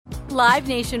Live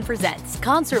Nation presents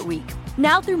Concert Week.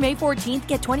 Now through May 14th,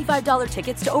 get $25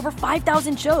 tickets to over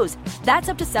 5,000 shows. That's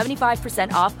up to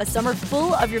 75% off a summer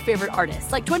full of your favorite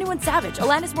artists like 21 Savage,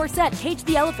 Alanis Morissette, Cage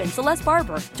the Elephant, Celeste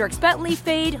Barber, Dierks Bentley,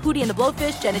 Fade, Hootie and the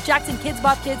Blowfish, Janet Jackson, Kidz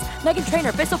Bop Kids, Meghan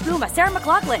Trainor, Peso Pluma, Sarah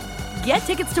McLachlan. Get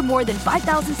tickets to more than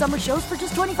 5,000 summer shows for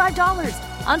just $25.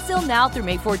 Until now through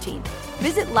May 14th.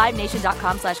 Visit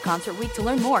LiveNation.com/Concert Week to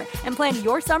learn more and plan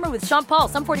your summer with Sean Paul,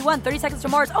 Sum 41, 30 Seconds to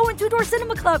Mars, and Two Door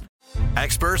Cinema Club.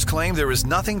 Experts claim there is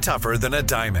nothing tougher than a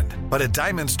diamond. But at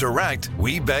Diamonds Direct,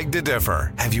 we beg to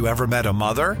differ. Have you ever met a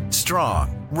mother?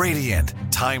 Strong, radiant,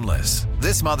 timeless.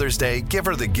 This Mother's Day, give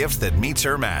her the gift that meets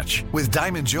her match. With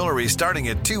diamond jewelry starting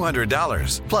at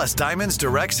 $200. Plus Diamonds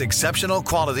Direct's exceptional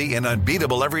quality and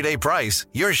unbeatable everyday price,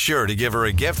 you're sure to give her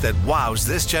a gift that wows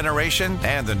this generation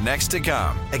and the next to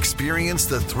come. Experience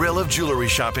the thrill of jewelry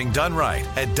shopping done right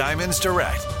at Diamonds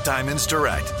Direct. Diamonds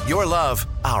Direct. Your love,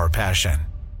 our passion.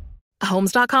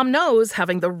 Homes.com knows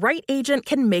having the right agent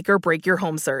can make or break your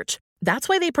home search. That's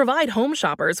why they provide home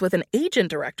shoppers with an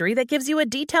agent directory that gives you a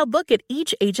detailed look at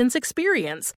each agent's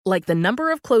experience, like the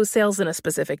number of closed sales in a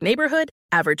specific neighborhood,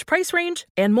 average price range,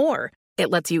 and more.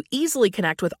 It lets you easily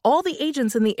connect with all the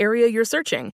agents in the area you're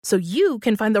searching, so you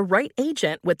can find the right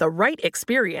agent with the right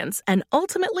experience and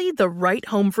ultimately the right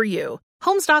home for you.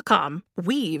 Homes.com.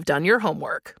 We've done your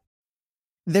homework.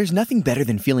 There's nothing better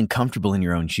than feeling comfortable in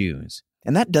your own shoes.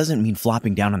 And that doesn't mean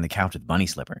flopping down on the couch with bunny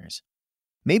slippers.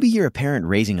 Maybe you're a parent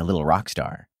raising a little rock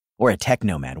star, or a tech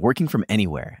nomad working from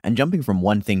anywhere and jumping from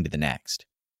one thing to the next.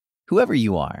 Whoever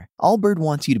you are, Allbird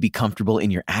wants you to be comfortable in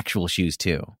your actual shoes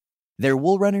too. Their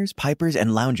wool runners, pipers,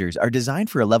 and loungers are designed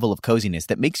for a level of coziness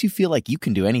that makes you feel like you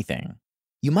can do anything.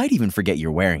 You might even forget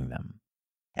you're wearing them.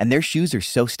 And their shoes are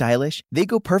so stylish, they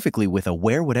go perfectly with a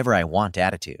wear whatever I want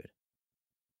attitude.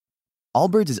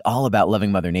 Allbirds is all about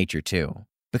loving Mother Nature too,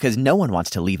 because no one wants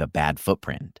to leave a bad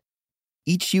footprint.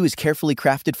 Each shoe is carefully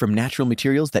crafted from natural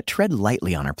materials that tread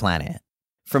lightly on our planet.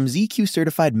 From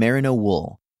ZQ-certified merino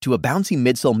wool to a bouncy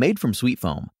midsole made from sweet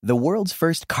foam, the world's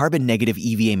first carbon-negative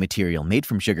EVA material made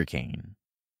from sugarcane.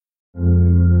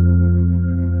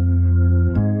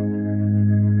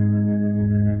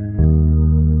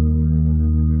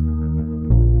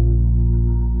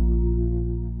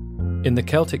 In the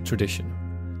Celtic tradition,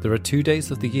 there are 2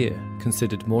 days of the year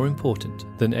considered more important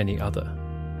than any other.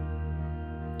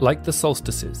 Like the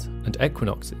solstices and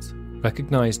equinoxes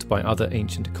recognized by other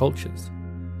ancient cultures,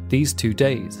 these 2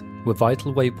 days were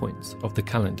vital waypoints of the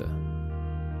calendar.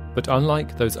 But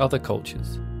unlike those other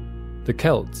cultures, the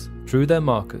Celts drew their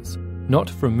markers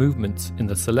not from movements in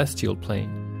the celestial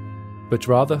plane, but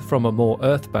rather from a more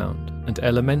earthbound and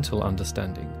elemental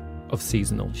understanding of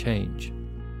seasonal change.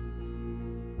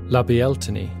 La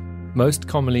Bealtaine, most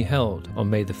commonly held on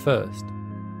May the 1st,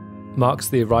 marks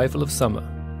the arrival of summer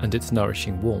and its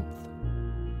nourishing warmth.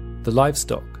 The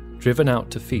livestock driven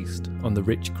out to feast on the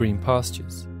rich green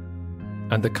pastures,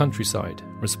 and the countryside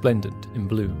resplendent in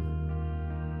bloom.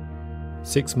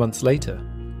 6 months later,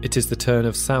 it is the turn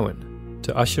of Samhain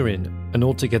to usher in an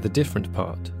altogether different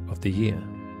part of the year.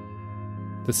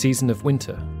 The season of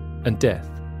winter and death,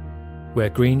 where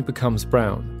green becomes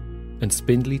brown and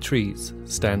spindly trees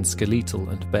stand skeletal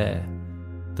and bare,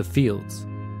 the fields,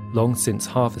 long since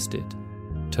harvested,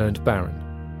 turned barren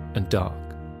and dark.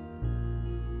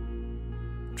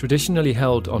 Traditionally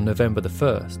held on November the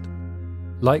 1st,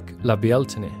 like La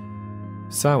Bealtaine,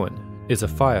 Samhain is a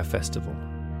fire festival,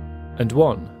 and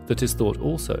one that is thought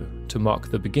also to mark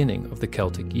the beginning of the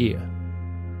Celtic year.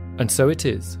 And so it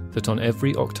is that on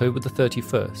every October the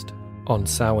 31st, on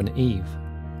Samhain Eve,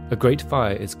 a great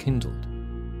fire is kindled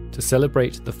to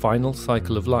celebrate the final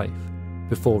cycle of life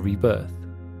before rebirth.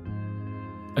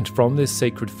 And from this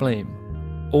sacred flame,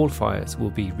 all fires will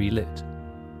be relit,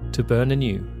 to burn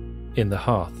anew in the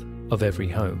hearth of every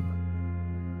home.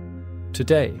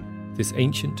 Today, this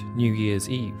ancient New Year's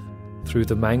Eve, through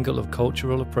the mangle of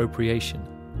cultural appropriation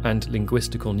and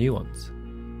linguistical nuance,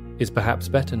 is perhaps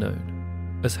better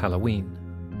known as Halloween.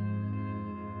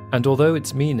 And although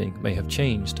its meaning may have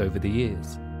changed over the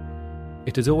years,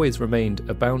 it has always remained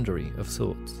a boundary of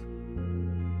sorts,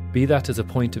 be that as a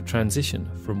point of transition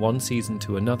from one season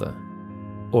to another,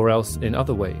 or else in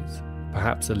other ways,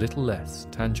 perhaps a little less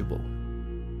tangible.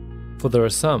 For there are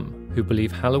some who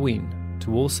believe Halloween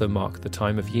to also mark the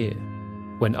time of year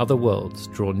when other worlds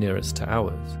draw nearest to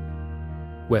ours,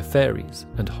 where fairies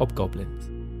and hobgoblins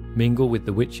mingle with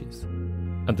the witches,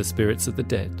 and the spirits of the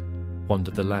dead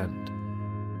wander the land.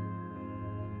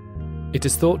 It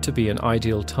is thought to be an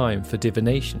ideal time for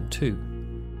divination too,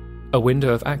 a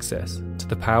window of access to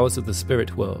the powers of the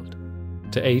spirit world,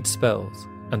 to aid spells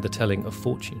and the telling of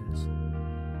fortunes.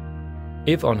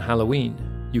 If on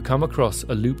Halloween you come across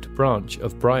a looped branch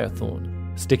of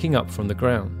briarthorn sticking up from the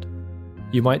ground,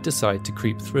 you might decide to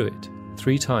creep through it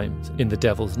 3 times in the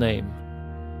devil's name.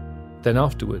 Then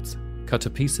afterwards, cut a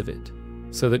piece of it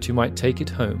so that you might take it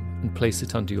home and place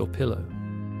it under your pillow.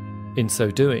 In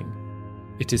so doing,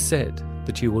 it is said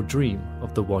that you will dream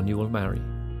of the one you will marry.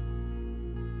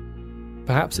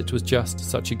 Perhaps it was just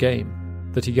such a game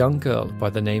that a young girl by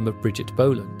the name of Bridget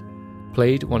Boland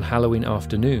played one Halloween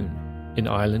afternoon in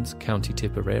Ireland's County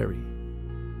Tipperary.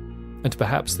 And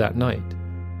perhaps that night,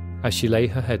 as she lay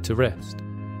her head to rest,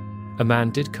 a man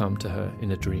did come to her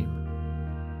in a dream.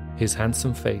 His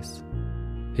handsome face,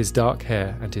 his dark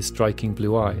hair and his striking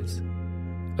blue eyes,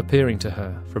 appearing to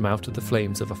her from out of the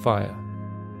flames of a fire,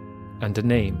 and a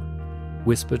name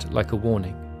whispered like a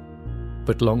warning,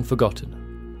 but long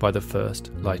forgotten by the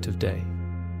first light of day.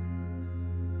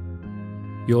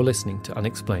 You're listening to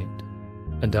Unexplained,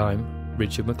 and I'm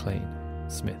Richard McLean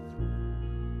Smith.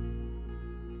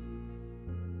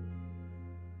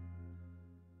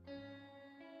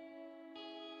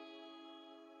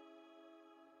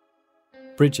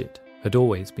 Bridget had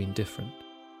always been different.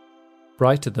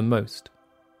 Brighter than most,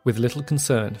 with little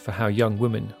concern for how young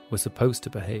women were supposed to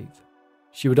behave,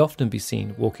 she would often be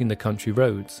seen walking the country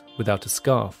roads without a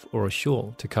scarf or a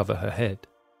shawl to cover her head,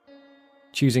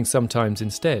 choosing sometimes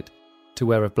instead to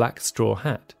wear a black straw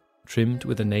hat trimmed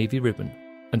with a navy ribbon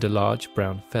and a large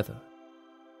brown feather.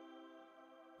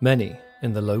 Many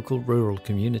in the local rural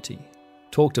community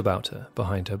talked about her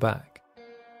behind her back.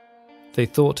 They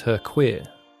thought her queer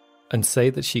and say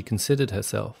that she considered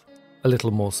herself a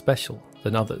little more special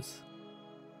than others.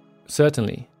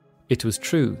 Certainly, it was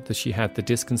true that she had the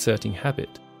disconcerting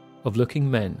habit of looking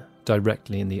men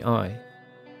directly in the eye,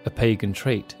 a pagan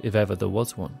trait if ever there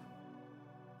was one.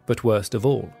 But worst of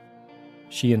all,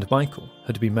 she and Michael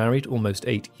had been married almost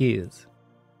 8 years,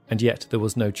 and yet there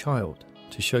was no child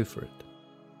to show for it.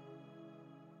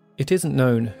 It isn't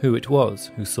known who it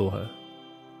was who saw her,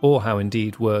 or how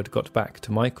indeed word got back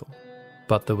to Michael,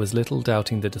 but there was little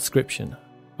doubting the description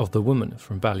of the woman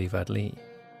from Ballyvadlee.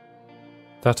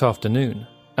 That afternoon,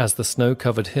 as the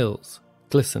snow-covered hills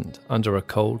glistened under a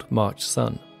cold March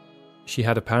sun, she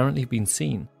had apparently been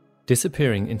seen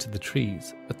disappearing into the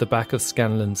trees at the back of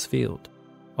Scanlan's field,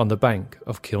 on the bank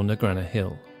of Kilnagrana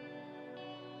Hill.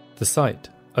 The site,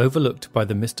 overlooked by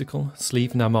the mystical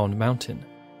Slieve Namon mountain,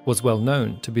 was well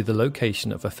known to be the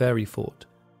location of a fairy fort,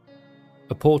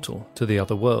 a portal to the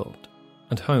other world,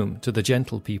 and home to the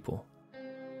gentle people,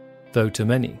 though to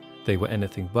many they were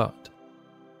anything but.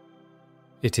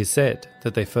 It is said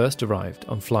that they first arrived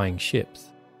on flying ships,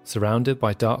 surrounded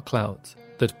by dark clouds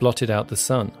that blotted out the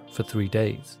sun for 3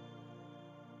 days.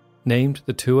 Named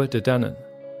the Tuatha De Danann,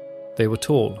 they were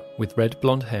tall with red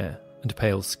blonde hair and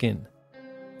pale skin,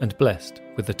 and blessed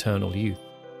with eternal youth.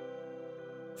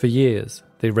 For years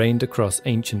they reigned across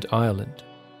ancient Ireland,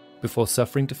 before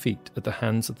suffering defeat at the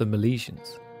hands of the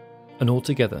Milesians, an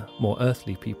altogether more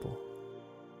earthly people.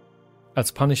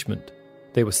 As punishment,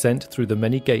 they were sent through the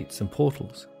many gates and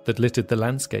portals that littered the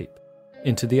landscape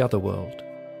into the other world,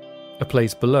 a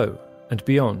place below and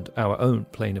beyond our own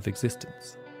plane of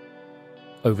existence.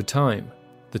 Over time,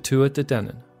 the Tuatha De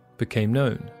Danann became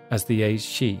known as the Aes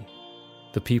Sídhe,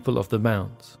 the people of the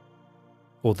mounds,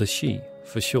 or the Sídhe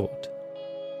for short,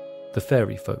 the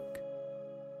fairy folk.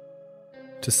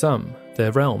 To some,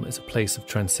 their realm is a place of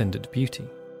transcendent beauty,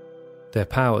 their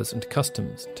powers and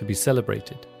customs to be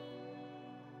celebrated.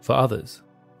 For others,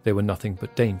 they were nothing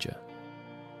but danger,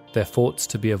 their forts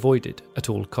to be avoided at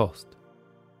all cost.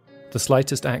 The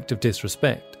slightest act of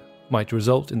disrespect might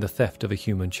result in the theft of a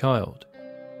human child,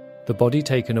 the body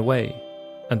taken away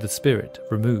and the spirit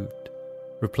removed,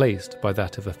 replaced by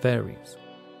that of a fairy's.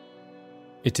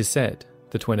 It is said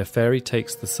that when a fairy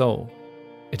takes the soul,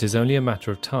 it is only a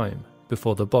matter of time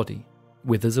before the body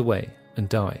withers away and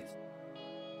dies.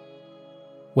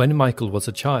 When Michael was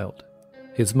a child,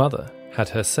 his mother had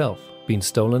herself been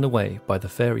stolen away by the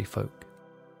fairy folk.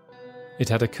 It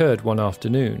had occurred one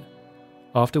afternoon,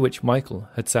 after which Michael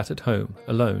had sat at home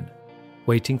alone,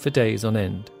 waiting for days on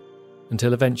end,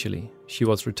 until eventually she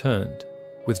was returned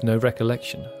with no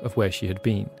recollection of where she had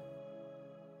been.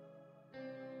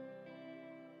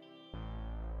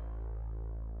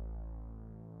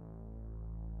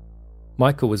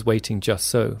 Michael was waiting just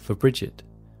so for Bridget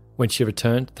when she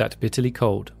returned that bitterly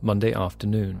cold Monday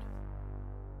afternoon.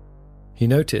 He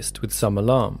noticed with some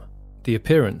alarm the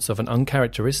appearance of an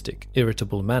uncharacteristic,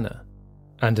 irritable manner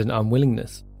and an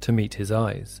unwillingness to meet his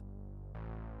eyes.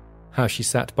 How she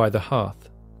sat by the hearth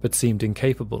but seemed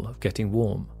incapable of getting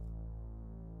warm.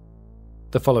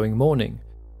 The following morning,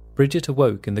 Bridget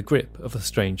awoke in the grip of a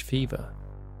strange fever.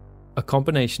 a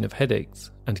combination of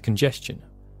headaches and congestion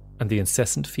and the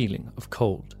incessant feeling of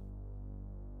cold.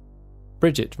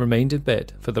 Bridget remained in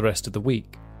bed for the rest of the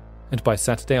week, and by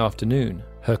Saturday afternoon,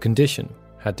 her condition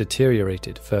had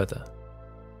deteriorated further.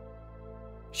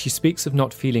 She speaks of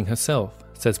not feeling herself,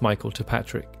 says Michael to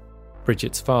Patrick,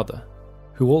 Bridget's father,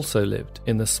 who also lived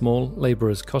in the small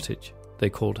labourer's cottage they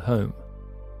called home.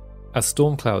 As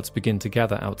storm clouds begin to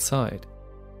gather outside,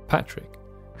 Patrick,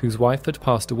 whose wife had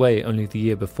passed away only the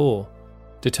year before,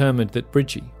 determined that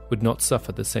Bridgie would not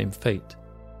suffer the same fate.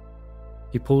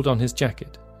 He pulled on his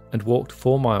jacket and walked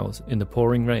 4 miles in the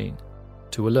pouring rain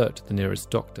to alert the nearest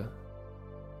doctor.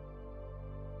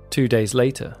 2 days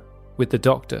later, with the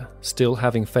doctor still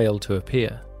having failed to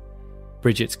appear,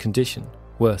 Bridget's condition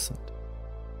worsened.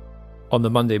 On the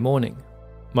Monday morning,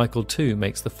 Michael too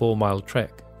makes the 4-mile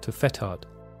trek to Fethard,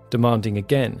 demanding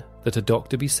again that a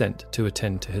doctor be sent to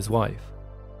attend to his wife.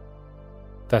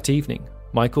 That evening,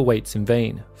 Michael waits in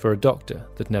vain for a doctor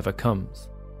that never comes.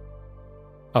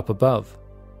 Up above,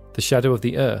 the shadow of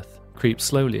the earth creeps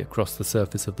slowly across the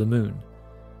surface of the moon,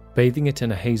 bathing it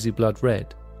in a hazy blood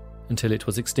red until it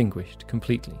was extinguished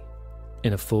completely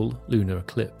in a full lunar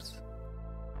eclipse.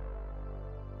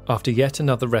 After yet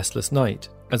another restless night,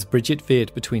 as Bridget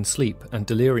veered between sleep and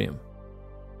delirium,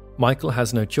 Michael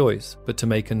has no choice but to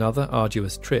make another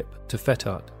arduous trip to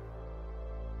Fethard.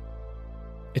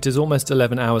 It is almost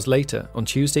 11 hours later on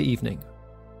Tuesday evening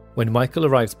when Michael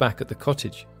arrives back at the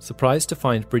cottage, surprised to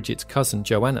find Bridget's cousin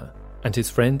Joanna and his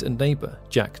friend and neighbour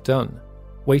Jack Dunn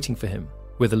waiting for him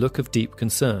with a look of deep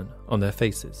concern on their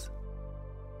faces.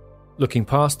 Looking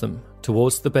past them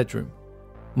towards the bedroom,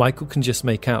 Michael can just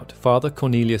make out Father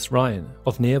Cornelius Ryan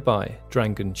of nearby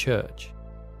Drangan Church,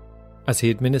 as he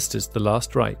administers the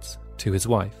last rites to his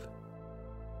wife.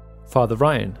 Father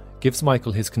Ryan gives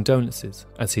Michael his condolences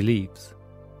as he leaves,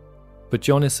 but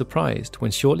John is surprised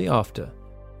when shortly after,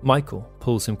 Michael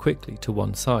pulls him quickly to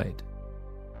one side.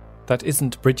 "That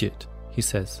isn't Bridget," he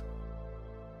says.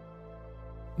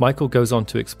 Michael goes on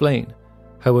to explain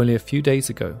how only a few days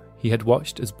ago he had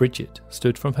watched as Bridget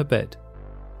stood from her bed,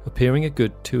 appearing a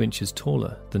good 2 inches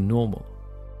taller than normal.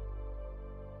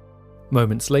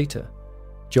 Moments later,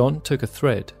 John took a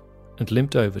thread and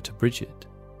limped over to Bridget.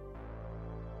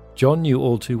 John knew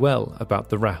all too well about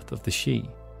the wrath of the Sidhe.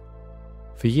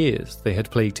 For years they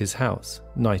had plagued his house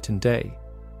night and day,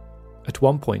 at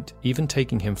one point even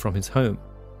taking him from his home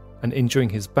and injuring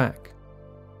his back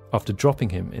after dropping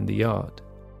him in the yard.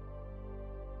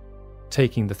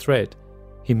 Taking the thread,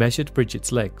 he measured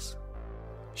Bridget's legs.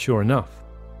 Sure enough,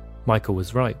 Michael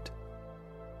was right.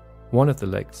 One of the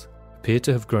legs appeared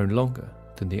to have grown longer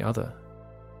than the other.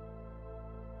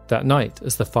 That night,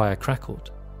 as the fire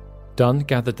crackled, Dunn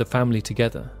gathered the family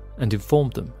together and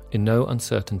informed them in no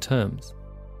uncertain terms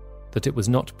that it was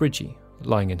not Bridgie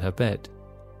lying in her bed,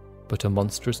 but a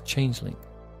monstrous changeling.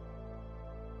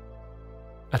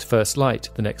 At first light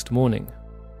the next morning,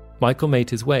 Michael made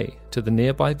his way to the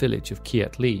nearby village of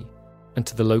Kiat Lee and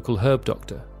to the local herb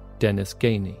doctor, Dennis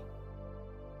Gainey.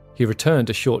 He returned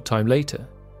a short time later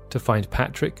to find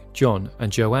Patrick, John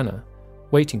and Joanna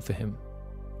waiting for him,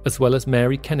 as well as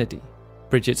Mary Kennedy,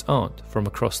 Bridget's aunt from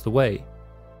across the way.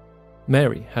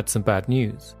 Mary had some bad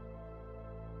news.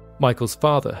 Michael's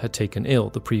father had taken ill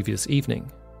the previous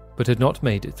evening, but had not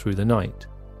made it through the night.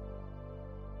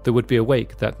 They would be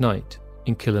awake that night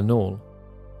in Killinall,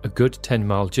 a good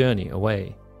 10-mile journey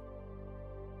away.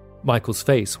 Michael's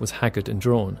face was haggard and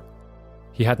drawn.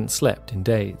 He hadn't slept in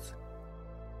days.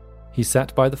 He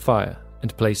sat by the fire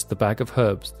and placed the bag of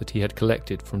herbs that he had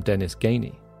collected from Dennis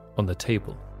Gainey on the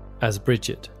table as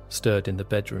Bridget stirred in the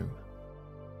bedroom.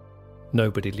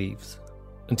 "Nobody leaves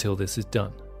until this is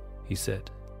done," he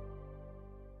said.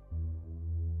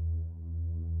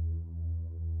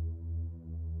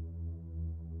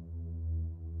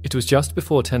 It was just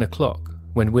before 10 o'clock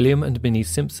when William and Minnie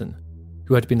Simpson,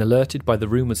 who had been alerted by the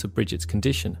rumours of Bridget's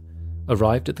condition,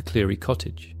 arrived at the Cleary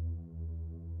cottage.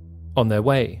 On their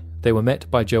way, they were met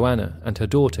by Joanna and her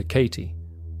daughter Katie,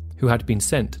 who had been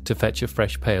sent to fetch a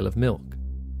fresh pail of milk.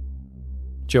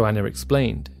 Joanna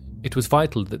explained it was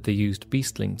vital that they used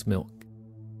beastling's milk,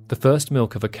 the first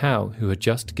milk of a cow who had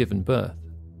just given birth.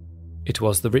 It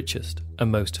was the richest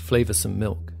and most flavoursome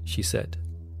milk, she said,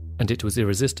 and it was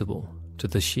irresistible to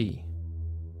the Sidhe.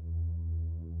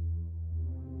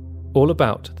 All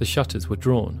about, the shutters were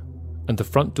drawn, and the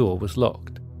front door was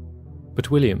locked,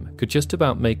 but William could just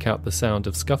about make out the sound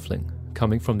of scuffling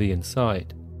coming from the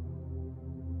inside.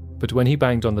 But when he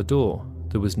banged on the door,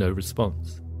 there was no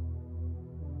response.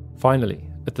 Finally,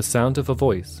 at the sound of a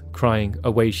voice crying,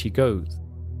 "Away she goes,"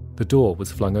 the door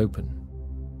was flung open.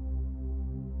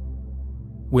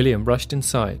 William rushed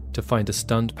inside to find a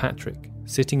stunned Patrick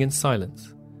sitting in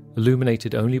silence,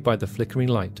 illuminated only by the flickering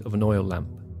light of an oil lamp.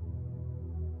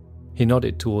 He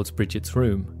nodded towards Bridget's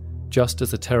room, just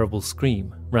as a terrible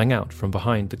scream rang out from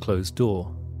behind the closed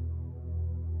door.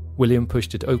 William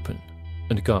pushed it open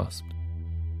and gasped.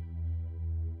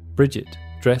 Bridget,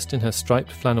 dressed in her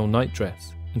striped flannel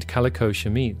nightdress and calico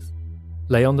chemise,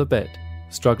 lay on the bed,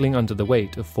 struggling under the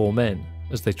weight of 4 men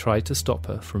as they tried to stop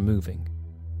her from moving.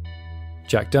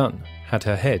 Jack Dunn had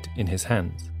her head in his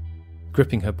hands,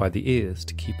 gripping her by the ears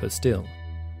to keep her still.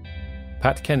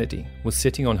 Pat Kennedy was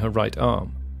sitting on her right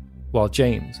arm, while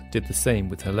James did the same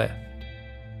with her left.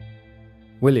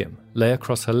 William lay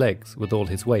across her legs with all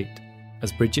his weight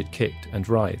as Bridget kicked and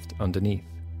writhed underneath.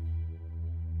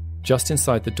 Just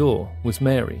inside the door was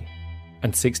Mary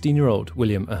and 16-year-old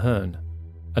William Ahern,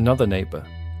 another neighbour,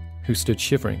 who stood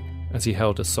shivering as he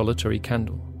held a solitary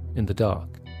candle in the dark.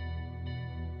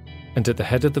 And at the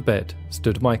head of the bed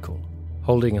stood Michael,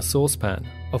 holding a saucepan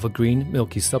of a green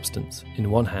milky substance in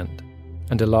one hand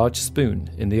and a large spoon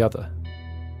in the other.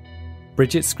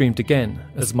 Bridget screamed again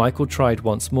as Michael tried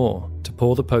once more to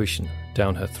pour the potion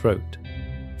down her throat.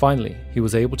 Finally, he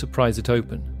was able to prise it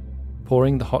open,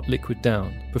 pouring the hot liquid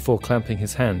down before clamping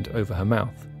his hand over her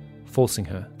mouth, forcing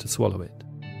her to swallow it.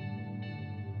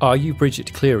 "Are you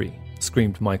Bridget Cleary?"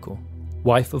 screamed Michael.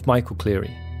 "Wife of Michael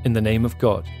Cleary, in the name of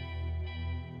God."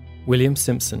 William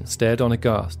Simpson stared on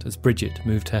aghast as Bridget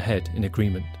moved her head in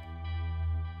agreement.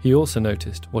 He also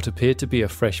noticed what appeared to be a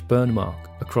fresh burn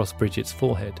mark across Bridget's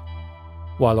forehead,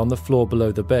 while on the floor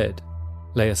below the bed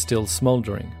lay a still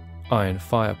smouldering iron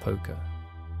fire poker.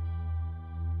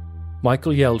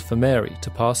 Michael yelled for Mary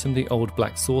to pass him the old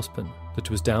black saucepan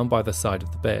that was down by the side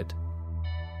of the bed.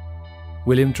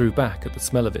 William drew back at the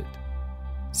smell of it,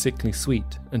 sickly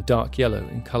sweet and dark yellow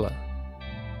in colour.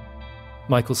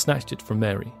 Michael snatched it from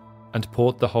Mary and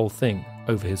poured the whole thing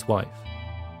over his wife.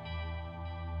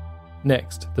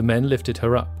 Next, the men lifted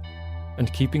her up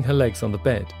and, keeping her legs on the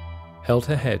bed, held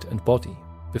her head and body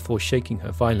before shaking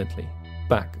her violently,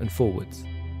 back and forwards.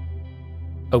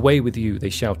 "Away with you," they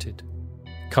shouted.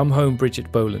 "Come home,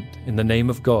 Bridget Boland, in the name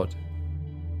of God."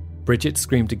 Bridget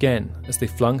screamed again as they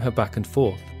flung her back and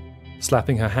forth,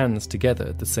 slapping her hands together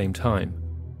at the same time.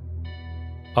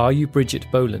 "Are you Bridget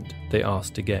Boland?" they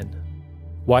asked again.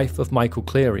 "Wife of Michael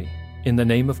Cleary, in the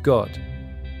name of God?"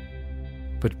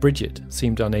 But Bridget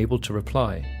seemed unable to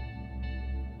reply.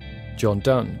 John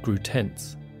Dunn grew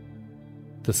tense.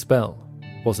 The spell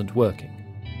wasn't working.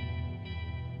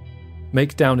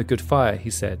 "Make down a good fire," he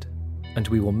said, "and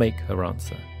we will make her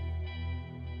answer."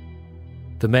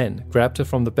 The men grabbed her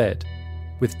from the bed,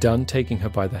 with Dunn taking her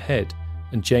by the head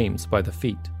and James by the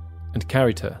feet, and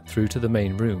carried her through to the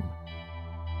main room.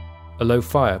 A low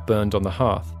fire burned on the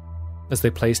hearth as they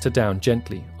placed her down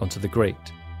gently onto the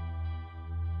grate.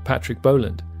 Patrick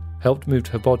Boland helped move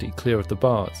her body clear of the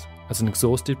bars as an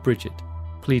exhausted Bridget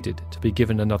pleaded to be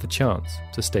given another chance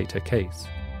to state her case.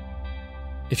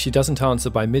 "If she doesn't answer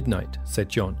by midnight," said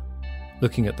John,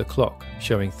 looking at the clock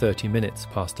showing 30 minutes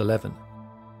past 11,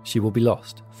 "she will be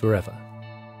lost forever."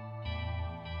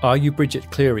 "Are you Bridget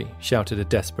Cleary?" shouted a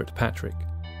desperate Patrick.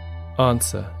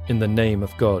 "Answer in the name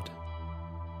of God."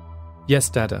 "Yes,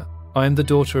 Dada, I am the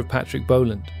daughter of Patrick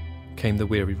Boland," came the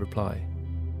weary reply.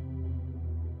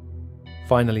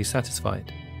 Finally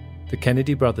satisfied, the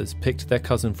Kennedy brothers picked their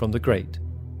cousin from the grate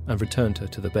and returned her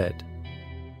to the bed.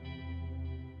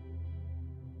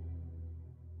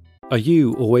 Are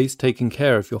you always taking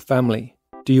care of your family?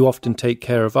 Do you often take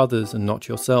care of others and not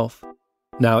yourself?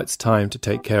 Now it's time to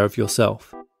take care of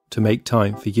yourself, to make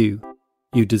time for you.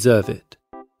 You deserve it.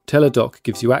 Teladoc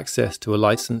gives you access to a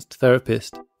licensed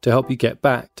therapist to help you get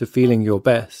back to feeling your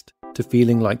best, to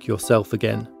feeling like yourself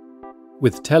again.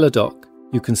 With Teladoc,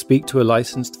 you can speak to a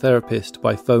licensed therapist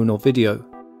by phone or video.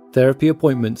 Therapy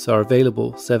appointments are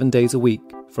available 7 days a week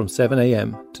from 7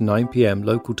 a.m. to 9 p.m.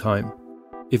 local time.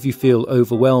 If you feel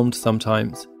overwhelmed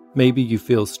sometimes, maybe you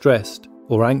feel stressed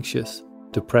or anxious,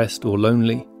 depressed or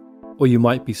lonely, or you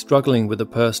might be struggling with a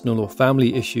personal or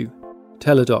family issue,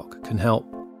 Teladoc can help.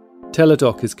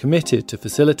 Teladoc is committed to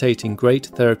facilitating great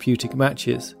therapeutic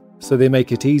matches, so they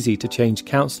make it easy to change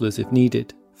counsellors if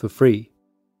needed, for free.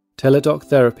 Teladoc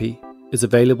Therapy is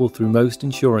available through most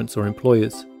insurance or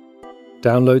employers.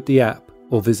 Download the app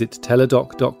or visit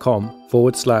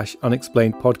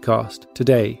teladoc.com/unexplained podcast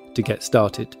today to get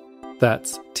started.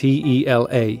 That's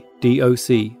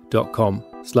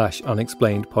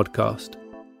teladoc.com/unexplained podcast.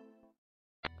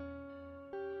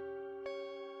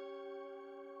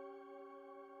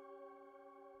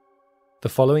 The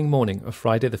following morning of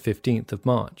Friday the 15th of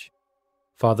March,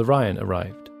 Father Ryan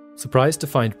arrived surprised to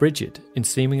find Bridget in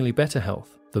seemingly better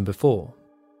health than before.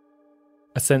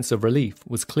 A sense of relief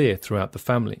was clear throughout the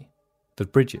family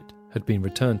that Bridget had been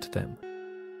returned to them.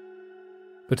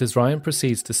 But as Ryan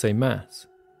proceeds to say Mass,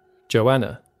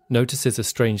 Joanna notices a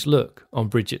strange look on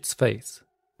Bridget's face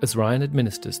as Ryan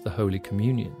administers the Holy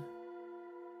Communion.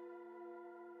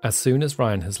 As soon as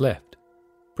Ryan has left,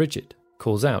 Bridget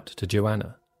calls out to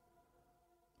Joanna.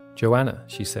 "Joanna,"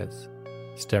 she says,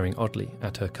 staring oddly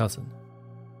at her cousin.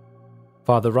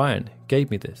 "Father Ryan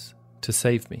gave me this to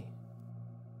save me."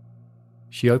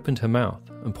 She opened her mouth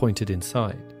and pointed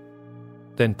inside,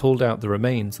 then pulled out the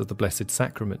remains of the Blessed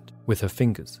Sacrament with her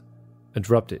fingers and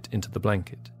rubbed it into the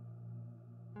blanket.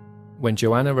 When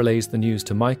Joanna relays the news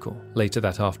to Michael later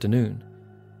that afternoon,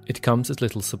 it comes as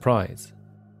little surprise.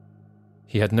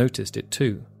 He had noticed it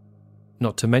too,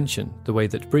 not to mention the way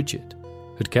that Bridget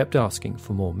had kept asking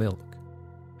for more milk,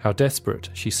 how desperate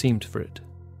she seemed for it.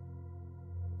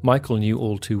 Michael knew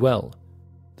all too well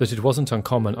that it wasn't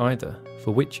uncommon either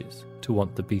for witches to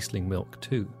want the beastling milk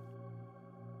too.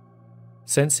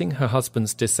 Sensing her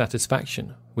husband's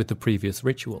dissatisfaction with the previous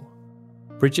ritual,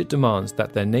 Bridget demands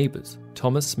that their neighbours,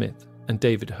 Thomas Smith and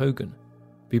David Hogan,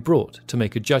 be brought to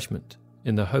make a judgment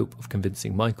in the hope of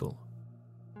convincing Michael.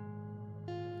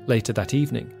 Later that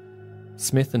evening,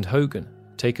 Smith and Hogan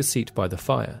take a seat by the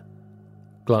fire,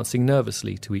 glancing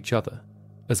nervously to each other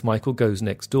as Michael goes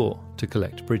next door to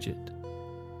collect Bridget.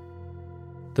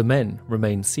 The men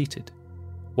remain seated,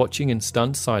 watching in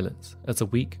stunned silence as a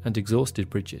weak and exhausted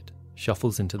Bridget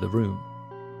shuffles into the room.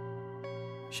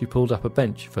 She pulled up a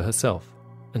bench for herself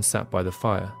and sat by the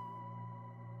fire.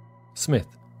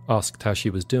 Smith asked how she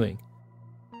was doing.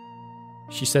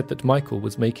 She said that Michael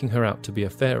was making her out to be a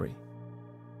fairy,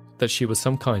 that she was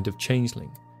some kind of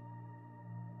changeling.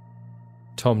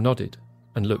 Tom nodded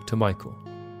and looked to Michael.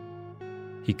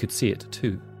 He could see it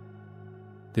too.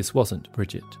 This wasn't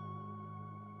Bridget.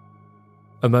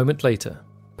 A moment later,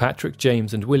 Patrick,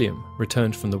 James and William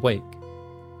returned from the wake,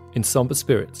 in somber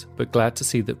spirits but glad to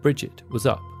see that Bridget was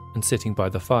up and sitting by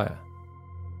the fire.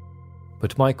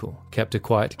 But Michael kept a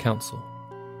quiet counsel,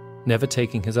 never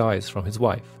taking his eyes from his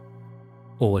wife,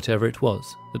 or whatever it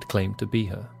was that claimed to be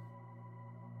her.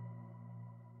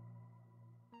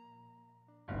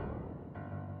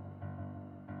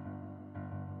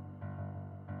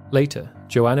 Later,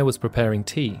 Joanna was preparing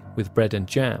tea with bread and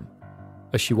jam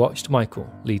as she watched Michael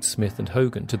lead Smith and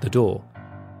Hogan to the door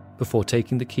before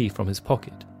taking the key from his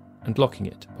pocket and locking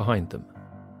it behind them.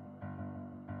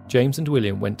 James and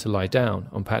William went to lie down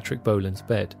on Patrick Boland's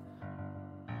bed,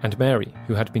 and Mary,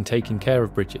 who had been taking care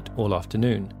of Bridget all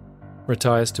afternoon,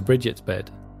 retires to Bridget's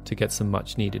bed to get some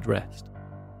much-needed rest.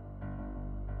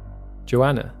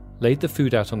 Joanna laid the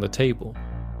food out on the table,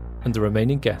 and the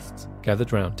remaining guests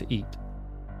gathered round to eat.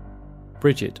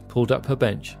 Bridget pulled up her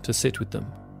bench to sit with them,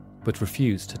 but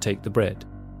refused to take the bread.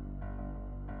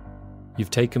 "You've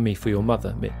taken me for your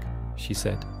mother, Mick," she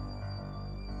said.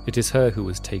 "It is her who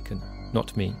was taken,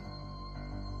 not me."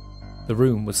 The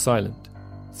room was silent,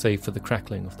 save for the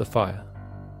crackling of the fire.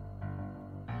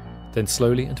 Then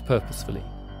slowly and purposefully,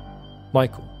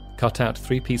 Michael cut out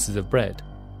 3 pieces of bread,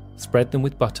 spread them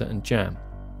with butter and jam,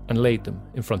 and laid them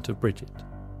in front of Bridget.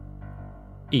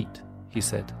 "Eat," he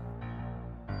said.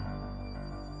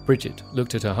 Bridget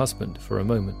looked at her husband for a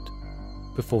moment,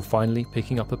 before finally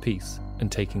picking up a piece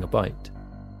and taking a bite.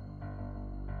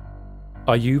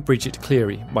 "Are you Bridget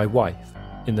Cleary, my wife,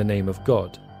 in the name of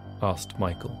God?" asked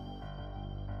Michael.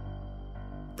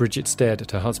 Bridget stared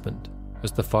at her husband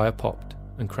as the fire popped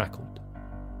and crackled.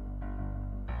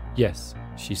 "Yes,"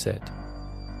 she said,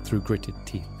 through gritted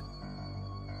teeth.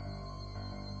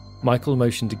 Michael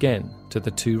motioned again to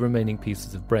the 2 remaining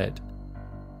pieces of bread,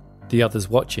 the others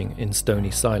watching in stony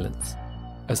silence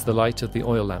as the light of the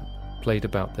oil lamp played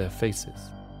about their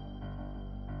faces.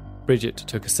 Bridget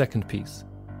took a second piece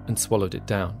and swallowed it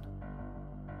down.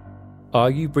 "Are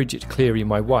you Bridget Cleary,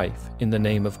 my wife, in the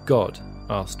name of God?"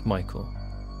 asked Michael.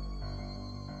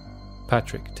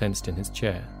 Patrick tensed in his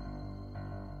chair.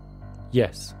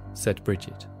 "Yes," said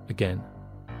Bridget again.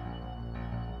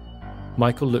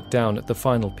 Michael looked down at the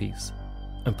final piece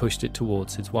and pushed it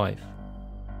towards his wife.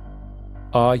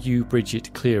 "Are you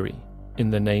Bridget Cleary, in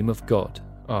the name of God?"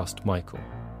 asked Michael.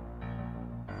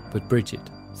 But Bridget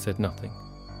said nothing.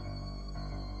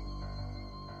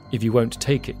 "If you won't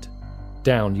take it,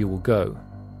 down you will go."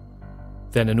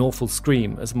 Then an awful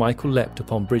scream as Michael leapt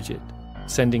upon Bridget,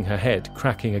 sending her head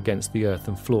cracking against the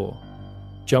earthen floor.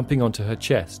 Jumping onto her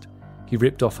chest, he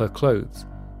ripped off her clothes,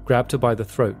 grabbed her by the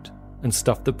throat, and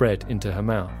stuffed the bread into her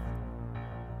mouth.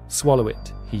 "Swallow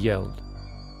it," he yelled.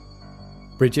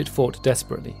 Bridget fought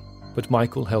desperately, but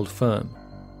Michael held firm.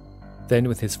 Then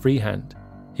with his free hand,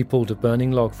 he pulled a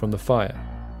burning log from the fire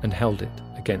and held it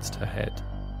against her head.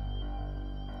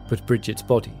 But Bridget's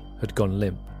body had gone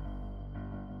limp.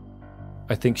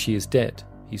 "I think she is dead,"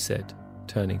 he said,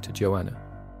 turning to Joanna.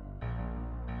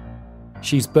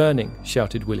 "She's burning,"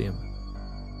 shouted William.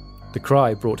 The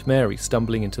cry brought Mary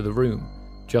stumbling into the room,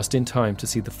 just in time to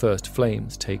see the first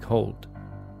flames take hold.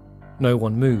 No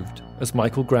one moved as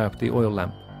Michael grabbed the oil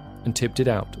lamp and tipped it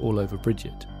out all over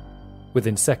Bridget.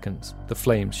 Within seconds, the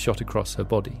flames shot across her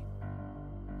body.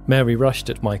 Mary rushed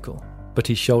at Michael, but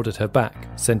he shouldered her back,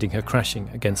 sending her crashing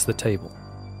against the table.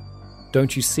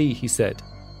 "Don't you see," he said,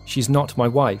 "she's not my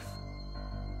wife."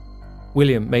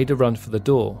 William made a run for the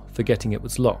door, forgetting it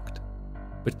was locked,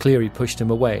 but Cleary pushed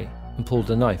him away and pulled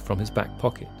a knife from his back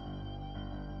pocket.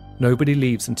 "Nobody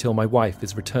leaves until my wife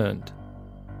is returned.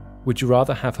 Would you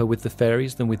rather have her with the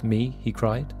fairies than with me?" he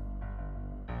cried.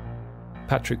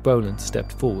 Patrick Boland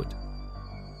stepped forward.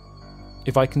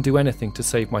 "If I can do anything to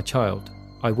save my child,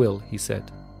 I will," he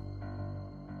said.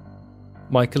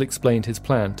 Michael explained his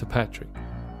plan to Patrick,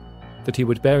 that he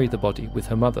would bury the body with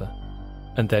her mother,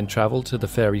 and then travel to the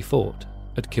fairy fort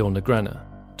at Kilnagrana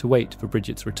to wait for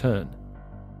Bridget's return.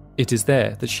 It is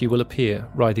there that she will appear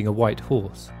riding a white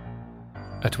horse,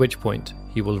 at which point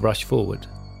he will rush forward,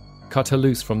 cut her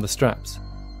loose from the straps,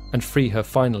 and free her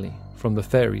finally from the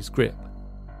fairy's grip.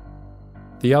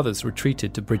 The others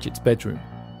retreated to Bridget's bedroom,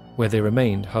 where they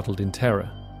remained huddled in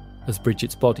terror as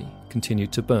Bridget's body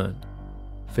continued to burn,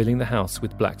 filling the house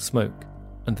with black smoke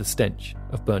and the stench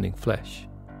of burning flesh.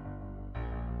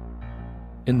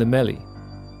 In the melee,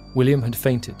 William had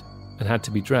fainted and had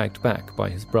to be dragged back by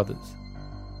his brothers.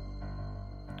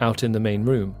 Out in the main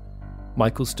room,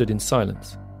 Michael stood in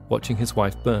silence, watching his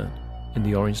wife burn in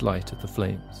the orange light of the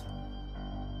flames.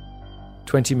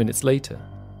 20 minutes later,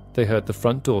 they heard the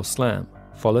front door slam,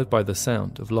 followed by the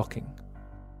sound of locking.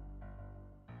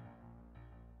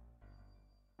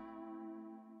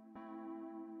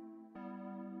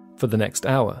 For the next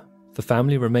hour, the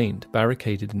family remained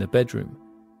barricaded in a bedroom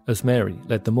as Mary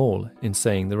led them all in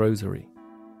saying the rosary,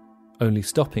 only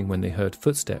stopping when they heard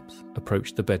footsteps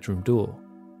approach the bedroom door.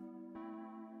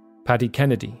 "Paddy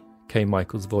Kennedy," came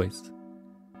Michael's voice.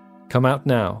 "Come out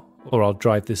now, or I'll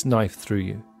drive this knife through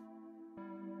you."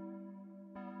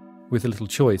 With a little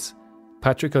choice,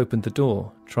 Patrick opened the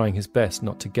door, trying his best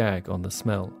not to gag on the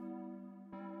smell.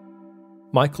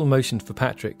 Michael motioned for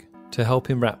Patrick to help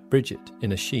him wrap Bridget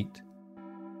in a sheet.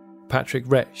 Patrick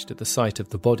retched at the sight of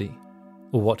the body,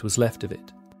 or what was left of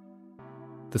it.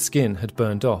 The skin had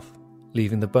burned off,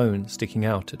 leaving the bone sticking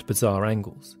out at bizarre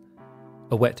angles.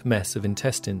 A wet mess of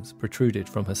intestines protruded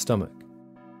from her stomach.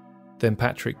 Then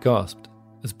Patrick gasped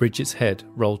as Bridget's head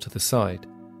rolled to the side,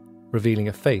 revealing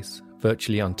a face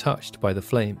virtually untouched by the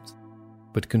flames,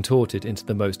 but contorted into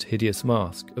the most hideous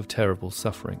mask of terrible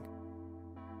suffering.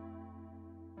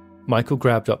 Michael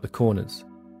grabbed up the corners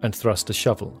and thrust a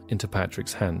shovel into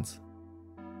Patrick's hands.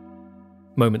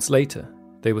 Moments later,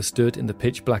 they were stood in the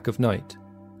pitch black of night,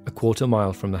 a quarter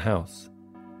mile from the house.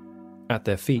 At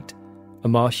their feet, a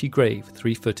marshy grave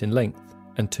 3 foot in length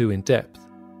and 2 in depth,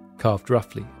 carved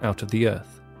roughly out of the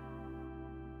earth.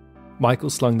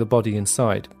 Michael slung the body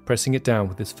inside, pressing it down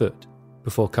with his foot,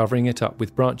 before covering it up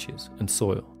with branches and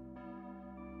soil.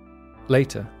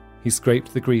 Later, he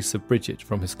scraped the grease of Bridget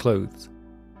from his clothes,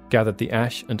 gathered the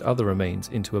ash and other remains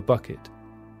into a bucket,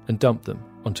 and dumped them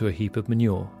onto a heap of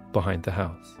manure behind the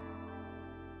house.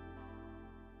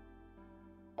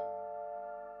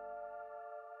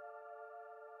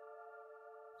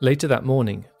 Later that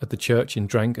morning, at the church in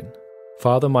Drangan,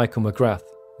 Father Michael McGrath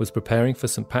was preparing for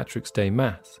St. Patrick's Day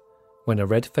Mass when a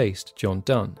red-faced John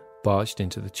Dunn barged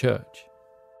into the church.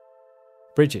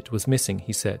 Bridget was missing,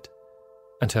 he said,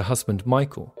 and her husband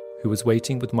Michael, who was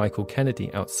waiting with Michael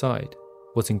Kennedy outside,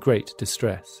 was in great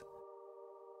distress.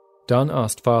 Dunn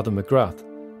asked Father McGrath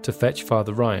to fetch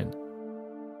Father Ryan.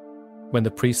 When the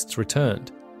priests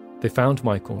returned, they found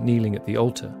Michael kneeling at the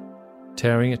altar,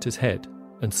 tearing at his head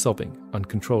and sobbing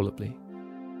uncontrollably.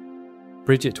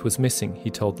 Bridget was missing, he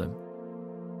told them.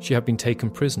 She had been taken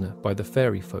prisoner by the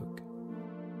fairy folk.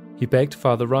 He begged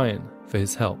Father Ryan for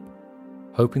his help,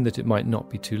 hoping that it might not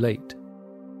be too late.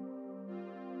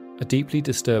 A deeply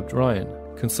disturbed Ryan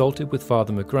consulted with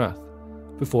Father McGrath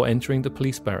before entering the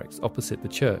police barracks opposite the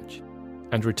church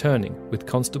and returning with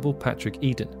Constable Patrick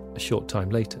Eden a short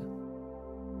time later.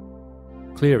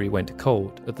 Cleary went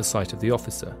cold at the sight of the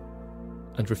officer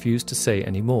and refused to say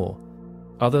any more,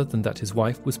 other than that his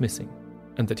wife was missing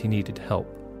and that he needed help.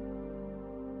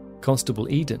 Constable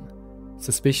Eden,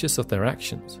 suspicious of their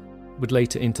actions, would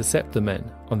later intercept the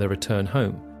men on their return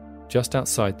home just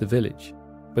outside the village,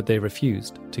 but they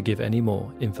refused to give any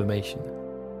more information.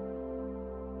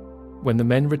 When the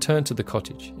men returned to the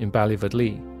cottage in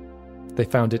Ballyvodlee, they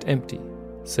found it empty,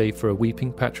 save for a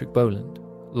weeping Patrick Boland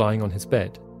lying on his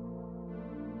bed.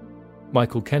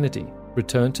 Michael Kennedy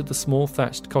returned to the small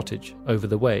thatched cottage over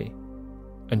the way,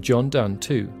 and John Dunn,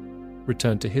 too,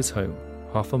 returned to his home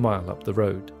half a mile up the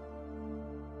road.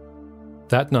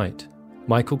 That night,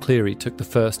 Michael Cleary took the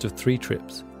first of 3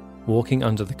 trips, walking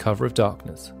under the cover of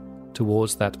darkness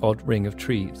towards that odd ring of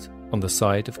trees on the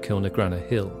side of Kilnagrana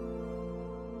Hill.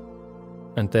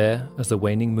 And there, as the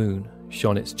waning moon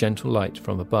shone its gentle light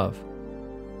from above,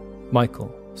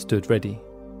 Michael stood ready,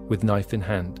 with knife in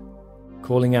hand,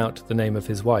 calling out the name of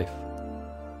his wife,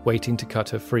 waiting to cut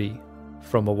her free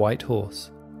from a white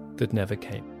horse that never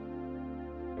came.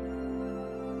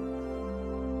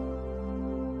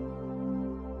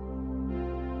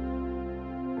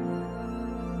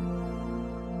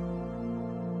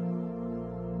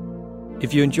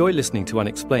 If you enjoy listening to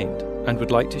Unexplained and would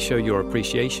like to show your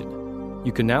appreciation,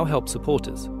 you can now help support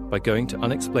us by going to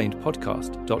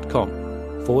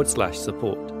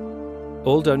unexplainedpodcast.com/support.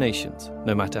 All donations,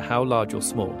 no matter how large or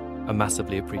small, are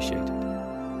massively appreciated.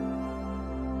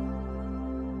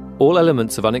 All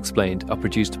elements of Unexplained are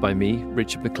produced by me,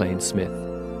 Richard McLean Smith.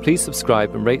 Please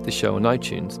subscribe and rate the show on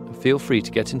iTunes, and feel free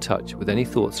to get in touch with any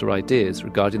thoughts or ideas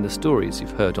regarding the stories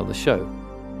you've heard on the show.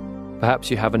 Perhaps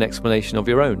you have an explanation of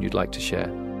your own you'd like to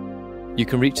share. You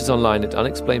can reach us online at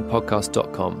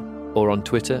unexplainedpodcast.com or on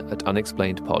Twitter at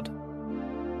unexplainedpod.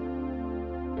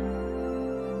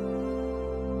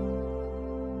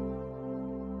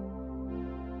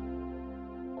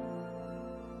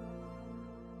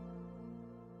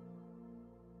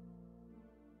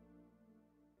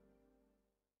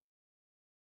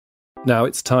 Now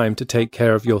it's time to take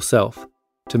care of yourself,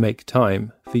 to make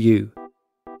time for you.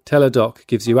 Teladoc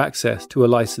gives you access to a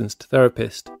licensed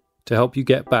therapist to help you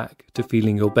get back to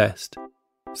feeling your best.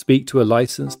 Speak to a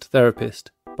licensed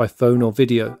therapist by phone or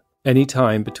video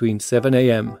anytime between 7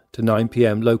 a.m. to 9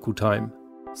 p.m. local time,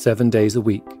 7 days a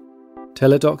week.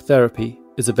 Teladoc Therapy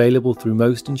is available through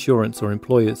most insurance or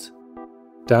employers.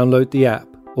 Download the app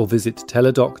or visit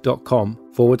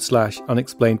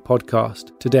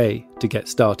teladoc.com/unexplainedpodcast today to get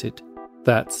started.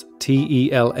 That's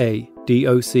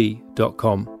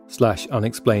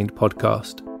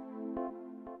teladoc.com/unexplainedpodcast.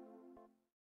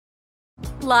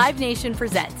 Live Nation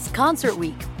presents Concert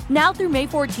Week. Now through May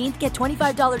 14th, get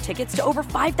 $25 tickets to over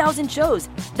 5,000 shows.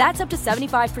 That's up to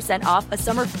 75% off a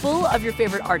summer full of your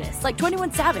favorite artists like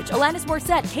 21 Savage, Alanis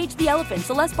Morissette, Cage the Elephant,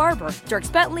 Celeste Barber,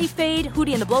 Dierks Bentley, Fade,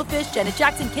 Hootie and the Blowfish, Janet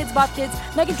Jackson, Kids Bop Kids,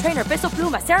 Meghan Trainor, Peso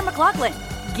Pluma, Sarah McLachlan.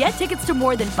 Get tickets to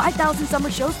more than 5,000 summer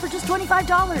shows for just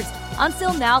 $25. On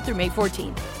sale now through May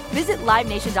 14th. Visit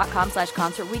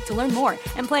livenation.com/Concert Week to learn more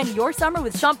and plan your summer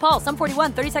with Sean Paul, Sum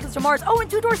 41, 30 Seconds to Mars, and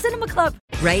Two Door Cinema Club.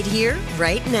 Right here,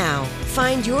 right now.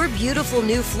 Find your beautiful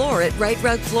new floor at Right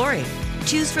Rug Flooring.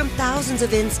 Choose from thousands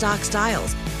of in-stock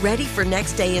styles, ready for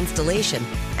next day installation,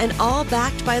 and all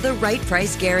backed by the right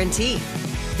price guarantee.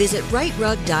 Visit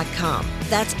rightrug.com.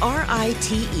 That's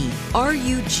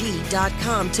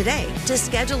RITERUG.com today to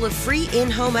schedule a free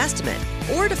in-home estimate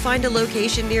or to find a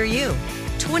location near you.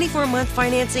 24-month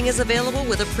financing is available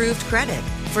with approved credit.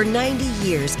 For 90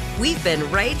 years, we've been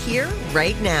right here,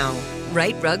 right now.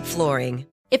 Right Rug Flooring.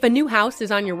 If a new house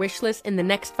is on your wish list in the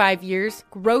next 5 years,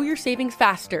 grow your savings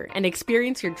faster and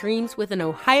experience your dreams with an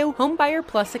Ohio Homebuyer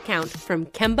Plus account from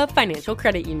Kemba Financial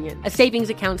Credit Union. A savings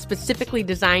account specifically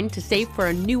designed to save for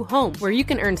a new home where you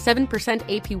can earn 7%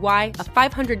 APY, a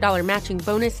 $500 matching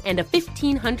bonus, and a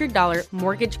 $1,500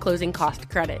 mortgage closing cost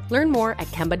credit. Learn more at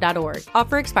Kemba.org.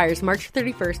 Offer expires March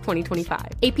 31st, 2025.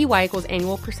 APY equals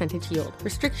annual percentage yield.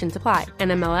 Restrictions apply.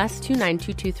 NMLS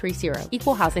 292230.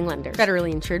 Equal housing lender.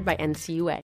 Federally insured by NCUA.